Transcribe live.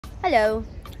Hello.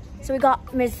 So we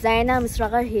got Miss Zeina and Miss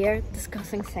Raghad here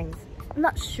discussing things. I'm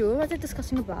not sure what they're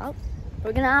discussing about.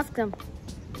 We're gonna ask them.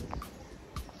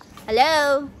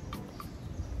 Hello.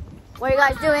 What are you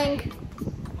guys doing?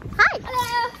 Hi.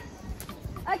 Hello.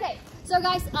 Okay, so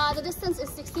guys, the distance is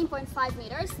 16.5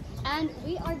 meters, and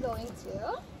we are going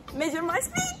to measure my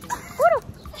speed.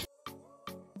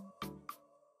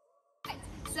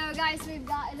 So guys, we've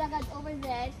got Raghad over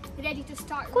there ready to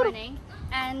start running,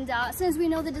 and since we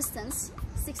know the distance,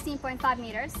 16.5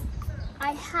 meters,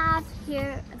 I have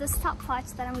here the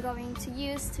stopwatch that I'm going to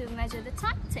use to measure the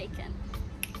time taken.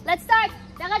 Let's start.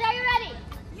 Raghad, are you ready?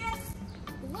 Yes.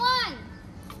 1,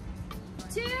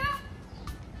 2,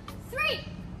 3.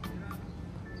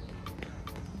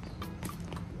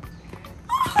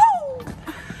 Oh!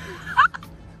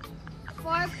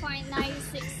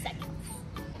 4.96 seconds.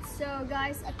 So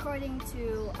guys, according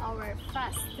to our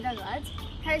fast Raghad,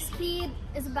 her speed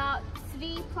is about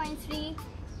 3.3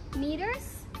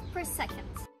 meters per second.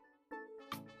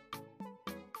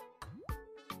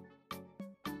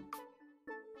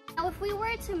 Now if we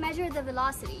were to measure the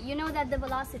velocity, you know that the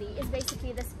velocity is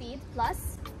basically the speed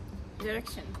plus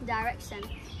Direction.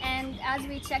 And as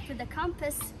we checked with the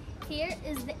compass, here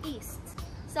is the east.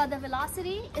 So the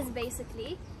velocity is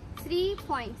basically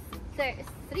 3.3,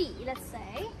 let's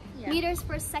say, meters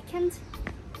per second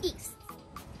east.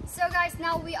 So guys,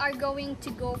 now we are going to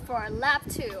go for lap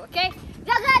 2, okay?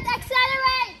 Raghad,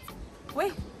 accelerate!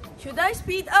 Wait, should I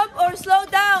speed up or slow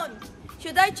down?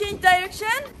 Should I change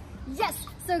direction? Yes,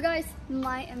 so guys,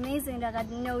 my amazing Raghad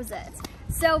knows it.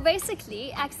 So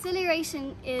basically,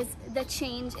 acceleration is the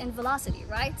change in velocity,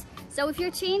 right? So if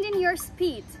you're changing your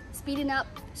speed, speeding up,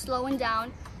 slowing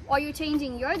down, or you're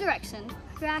changing your direction,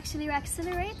 you're actually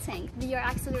accelerating. Your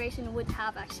acceleration would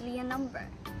have actually a number.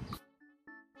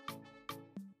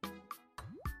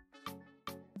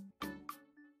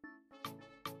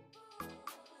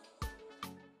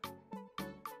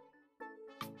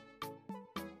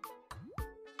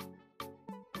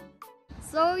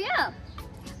 So yeah,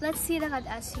 let's see Raghad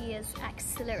as she is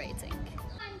accelerating. 1,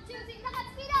 2, 3, Raghad,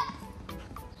 speed up!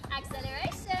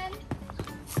 Acceleration.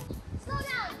 Slow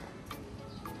down.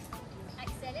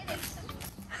 Acceleration.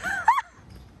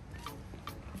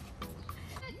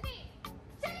 2, 3,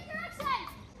 change direction.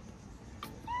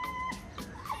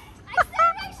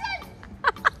 Acceleration.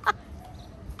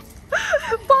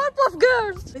 Powerpuff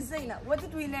Girls! Miss Zeina, what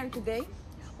did we learn today?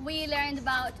 We learned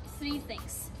about 3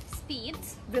 things: speed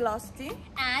Velocity.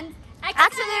 and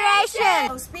Acceleration!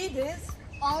 So speed is?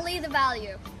 only the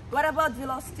value. What about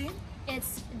velocity?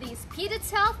 It's the speed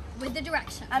itself with the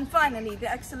direction. And finally, the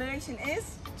acceleration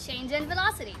is? Change in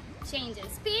velocity, change in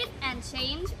speed, and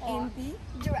change In in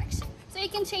the? direction. So you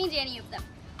can change any of them,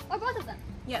 or both of them.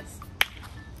 Yes.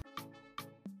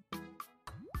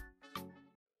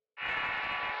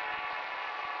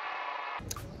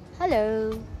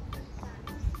 Hello.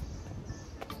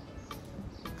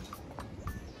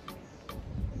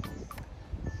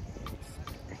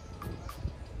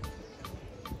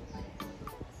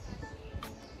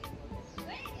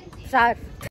 Start.